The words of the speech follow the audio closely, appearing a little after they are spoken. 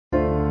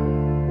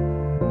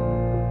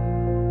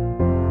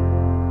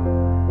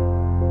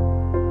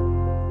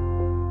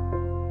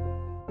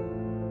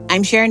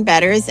I'm Sharon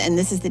Betters, and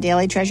this is the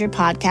Daily Treasure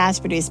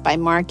podcast produced by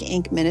Mark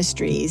Inc.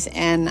 Ministries.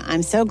 And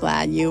I'm so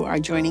glad you are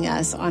joining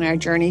us on our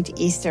journey to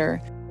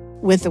Easter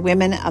with the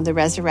women of the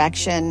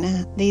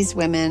resurrection. These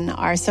women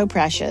are so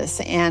precious,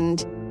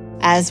 and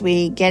as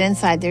we get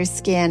inside their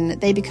skin,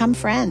 they become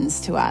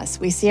friends to us.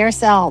 We see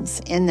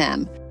ourselves in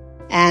them.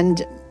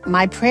 And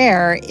my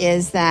prayer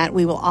is that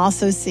we will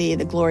also see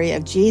the glory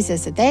of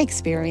Jesus that they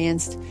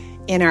experienced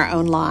in our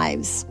own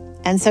lives.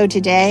 And so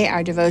today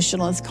our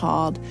devotional is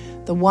called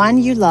The One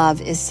You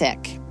Love is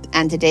Sick.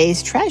 And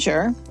today's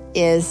treasure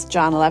is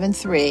John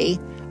 11:3.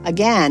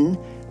 Again,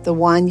 the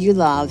one you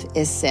love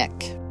is sick.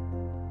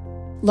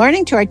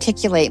 Learning to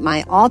articulate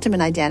my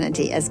ultimate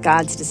identity as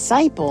God's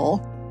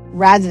disciple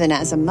rather than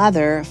as a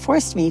mother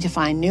forced me to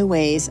find new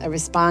ways of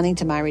responding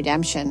to my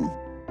redemption.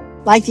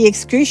 Like the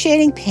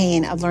excruciating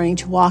pain of learning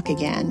to walk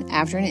again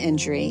after an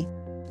injury,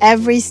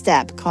 every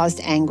step caused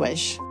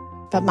anguish.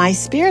 But my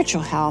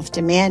spiritual health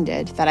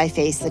demanded that I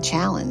face the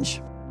challenge.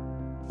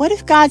 What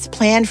if God's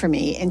plan for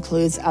me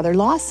includes other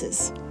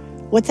losses?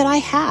 What did I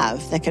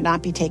have that could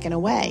not be taken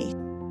away?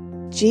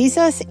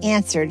 Jesus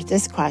answered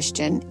this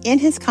question in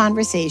his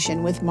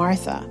conversation with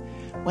Martha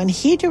when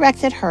he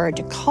directed her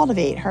to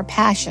cultivate her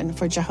passion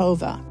for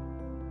Jehovah.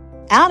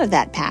 Out of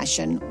that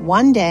passion,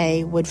 one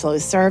day would flow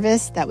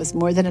service that was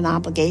more than an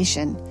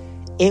obligation.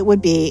 It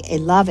would be a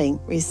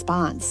loving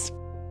response.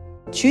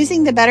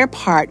 Choosing the better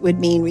part would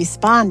mean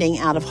responding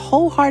out of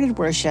wholehearted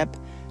worship,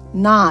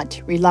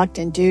 not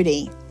reluctant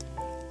duty.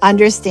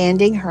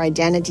 Understanding her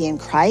identity in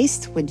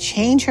Christ would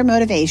change her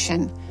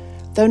motivation,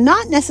 though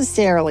not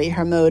necessarily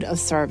her mode of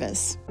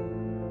service.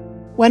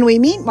 When we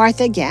meet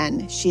Martha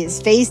again, she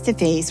is face to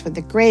face with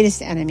the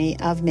greatest enemy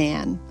of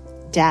man,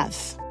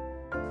 death.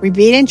 We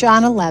read in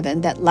John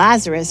 11 that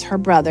Lazarus, her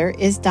brother,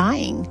 is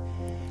dying.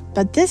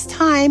 But this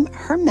time,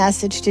 her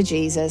message to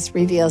Jesus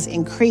reveals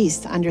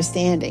increased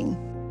understanding.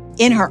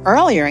 In her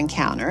earlier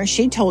encounter,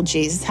 she told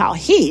Jesus how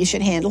he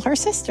should handle her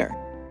sister.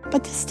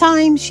 But this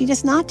time, she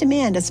does not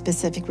demand a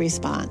specific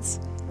response.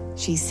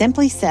 She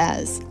simply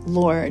says,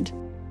 "Lord,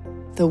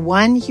 the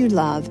one you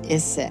love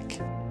is sick."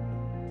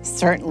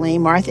 Certainly,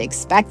 Martha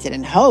expected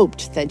and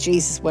hoped that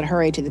Jesus would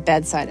hurry to the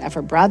bedside of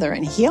her brother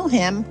and heal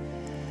him,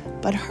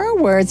 but her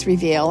words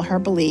reveal her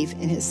belief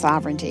in his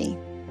sovereignty.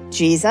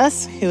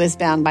 Jesus, who is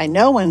bound by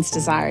no one's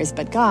desires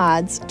but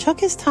God's, took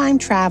his time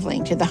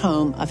traveling to the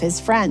home of his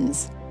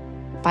friends.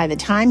 By the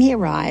time he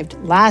arrived,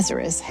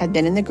 Lazarus had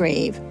been in the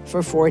grave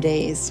for 4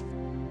 days.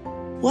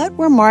 What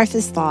were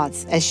Martha's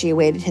thoughts as she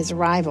awaited his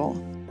arrival?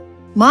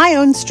 My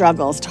own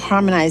struggles to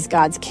harmonize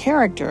God's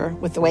character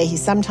with the way he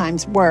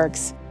sometimes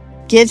works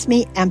gives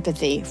me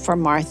empathy for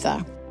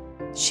Martha.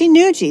 She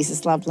knew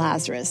Jesus loved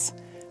Lazarus,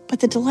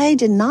 but the delay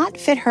did not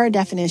fit her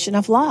definition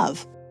of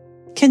love.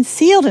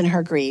 Concealed in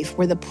her grief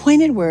were the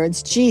pointed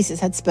words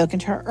Jesus had spoken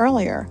to her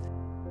earlier.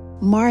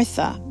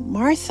 "Martha,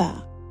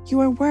 Martha, you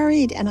are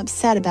worried and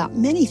upset about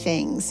many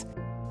things,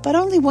 but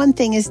only one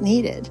thing is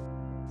needed.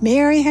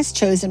 Mary has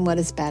chosen what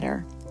is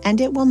better,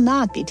 and it will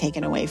not be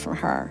taken away from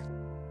her."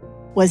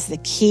 Was the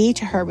key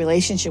to her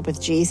relationship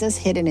with Jesus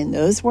hidden in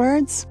those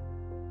words?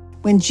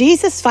 When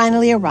Jesus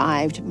finally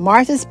arrived,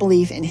 Martha's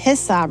belief in his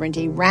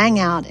sovereignty rang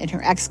out in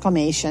her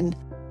exclamation,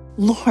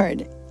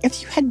 "Lord,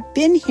 if you had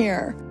been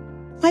here,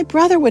 my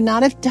brother would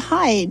not have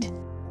died."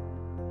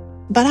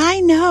 But I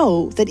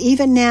know that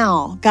even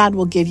now, God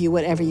will give you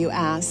whatever you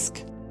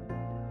ask.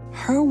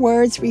 Her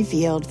words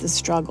revealed the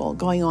struggle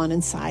going on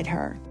inside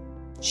her.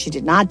 She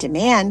did not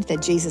demand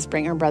that Jesus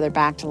bring her brother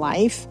back to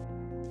life.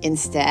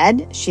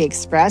 Instead, she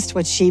expressed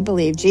what she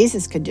believed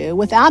Jesus could do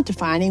without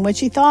defining what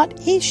she thought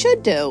he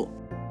should do.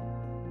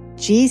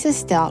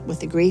 Jesus dealt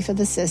with the grief of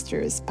the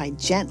sisters by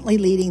gently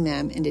leading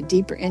them into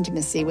deeper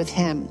intimacy with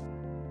him.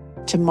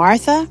 To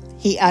Martha,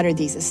 he uttered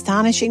these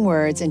astonishing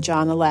words in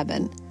John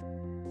 11,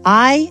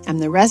 "I am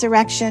the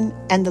resurrection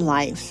and the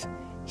life.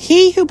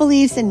 He who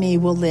believes in me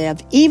will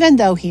live even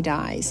though he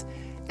dies,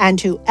 and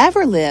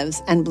whoever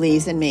lives and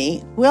believes in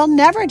me will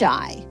never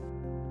die."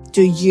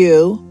 Do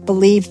you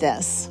believe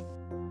this?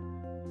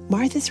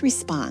 Martha's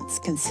response,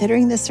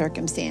 considering the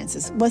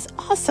circumstances, was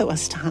also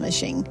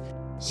astonishing.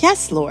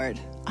 "Yes, Lord,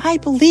 I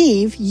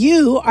believe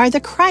you are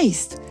the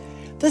Christ,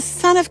 the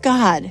Son of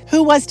God,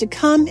 who was to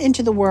come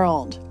into the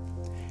world."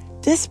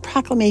 This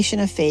proclamation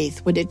of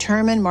faith would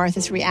determine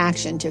Martha's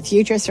reaction to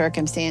future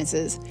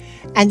circumstances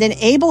and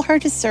enable her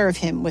to serve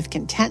him with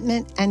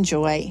contentment and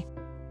joy.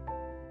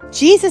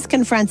 Jesus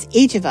confronts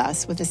each of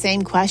us with the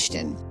same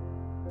question.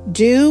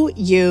 Do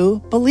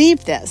you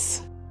believe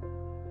this?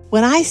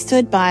 When I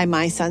stood by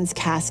my son's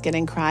casket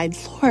and cried,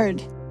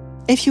 "Lord,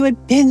 if you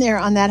had been there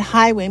on that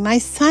highway, my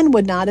son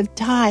would not have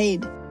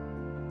died,"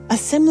 a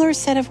similar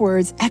set of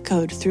words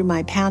echoed through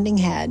my pounding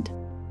head.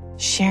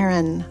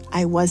 "Sharon,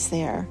 I was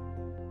there.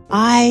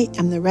 I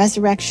am the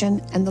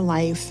resurrection and the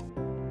life.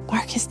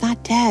 Mark is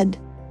not dead.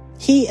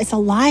 He is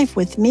alive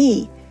with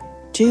me.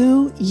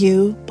 Do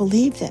you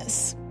believe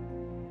this?"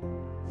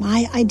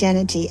 My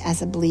identity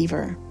as a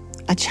believer,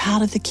 a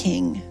child of the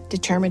King,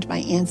 determined my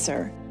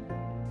answer.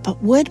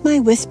 But would my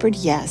whispered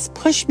yes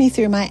push me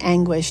through my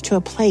anguish to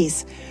a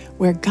place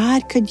where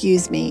God could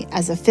use me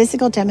as a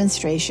physical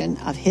demonstration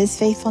of His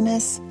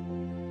faithfulness?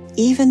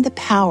 Even the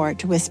power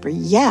to whisper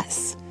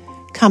yes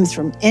comes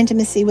from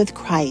intimacy with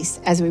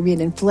Christ, as we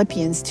read in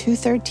Philippians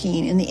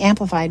 2:13 in the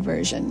Amplified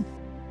Version.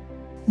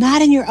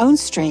 Not in your own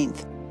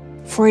strength,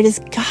 for it is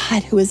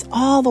God who is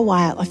all the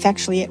while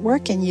effectually at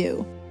work in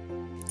you,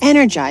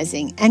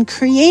 energizing and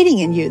creating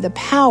in you the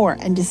power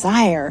and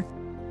desire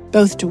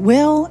both to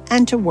will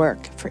and to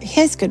work for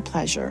His good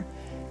pleasure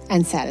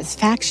and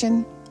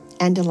satisfaction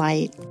and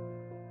delight.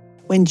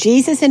 When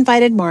Jesus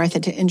invited Martha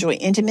to enjoy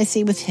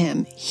intimacy with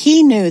Him,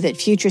 He knew that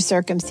future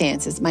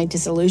circumstances might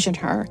disillusion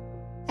her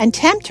and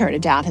tempt her to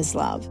doubt His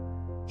love.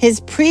 His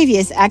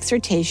previous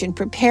exhortation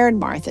prepared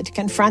Martha to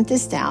confront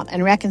this doubt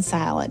and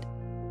reconcile it.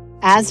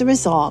 As a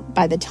result,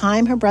 by the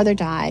time her brother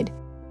died,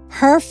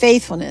 her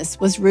faithfulness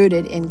was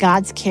rooted in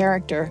God's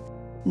character,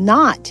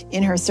 not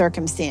in her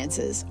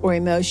circumstances or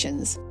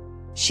emotions.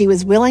 She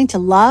was willing to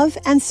love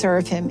and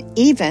serve Him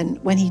even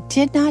when He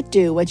did not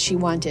do what she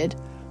wanted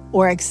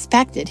or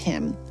expected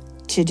Him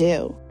to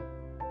do.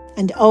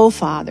 And oh,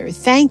 Father,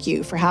 thank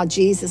You for how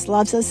Jesus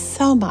loves us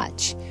so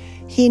much.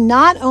 He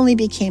not only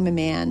became a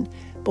man,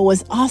 but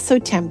was also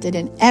tempted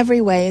in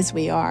every way as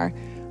we are,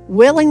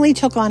 willingly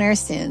took on our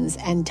sins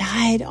and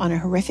died on a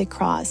horrific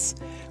cross,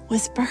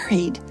 was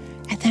buried,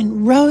 and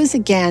then rose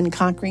again,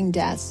 conquering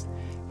death.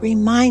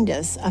 Remind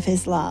us of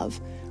His love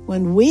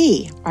when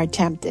we are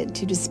tempted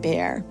to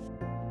despair.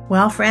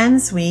 Well,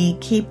 friends, we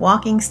keep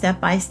walking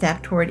step by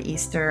step toward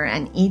Easter,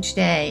 and each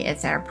day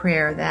it's our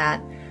prayer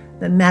that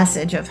the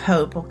message of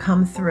hope will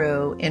come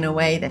through in a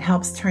way that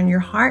helps turn your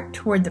heart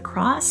toward the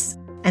cross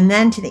and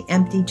then to the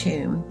empty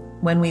tomb,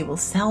 when we will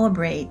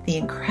celebrate the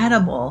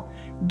incredible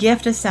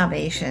gift of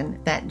salvation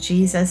that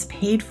Jesus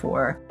paid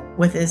for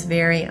with His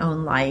very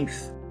own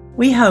life.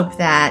 We hope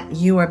that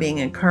you are being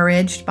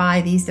encouraged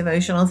by these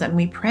devotionals, and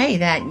we pray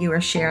that you are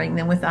sharing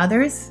them with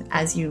others.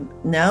 As you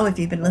know, if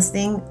you've been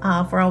listening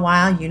for a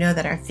while, you know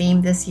that our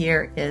theme this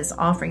year is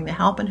offering the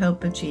help and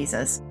hope of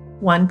Jesus,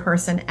 one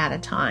person at a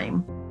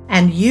time.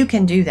 And you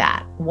can do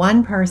that.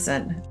 One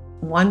person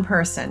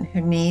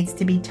who needs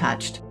to be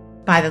touched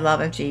by the love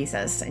of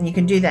Jesus. And you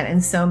can do that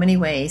in so many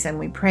ways. And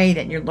we pray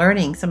that you're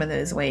learning some of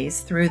those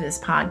ways through this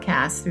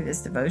podcast, through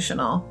this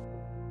devotional.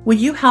 Will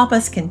you help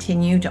us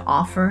continue to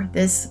offer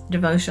this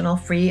devotional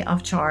free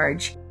of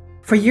charge?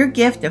 For your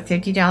gift of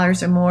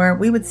 $50 or more,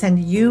 we would send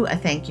you a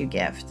thank you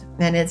gift.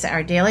 And it's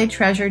our Daily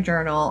Treasure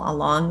Journal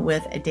along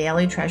with a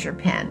Daily Treasure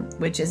pen,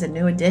 which is a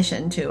new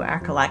addition to our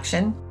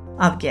collection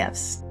of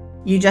gifts.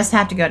 You just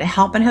have to go to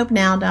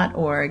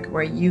helpandhopenow.org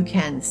where you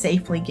can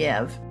safely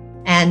give.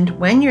 And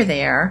when you're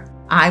there,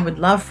 I would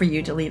love for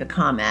you to leave a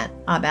comment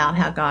about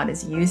how God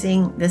is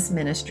using this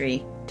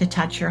ministry to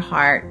touch your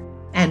heart.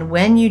 And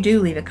when you do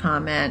leave a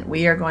comment,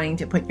 we are going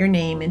to put your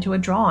name into a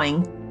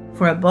drawing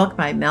for a book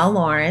by Mel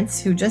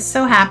Lawrence, who just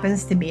so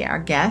happens to be our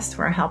guest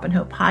for our Help and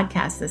Hope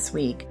podcast this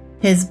week.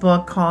 His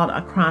book called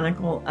A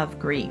Chronicle of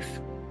Grief.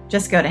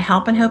 Just go to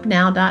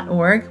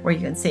helpandhopenow.org where you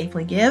can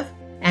safely give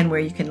and where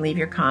you can leave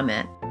your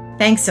comment.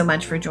 Thanks so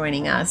much for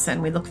joining us,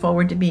 and we look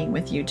forward to being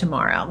with you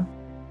tomorrow.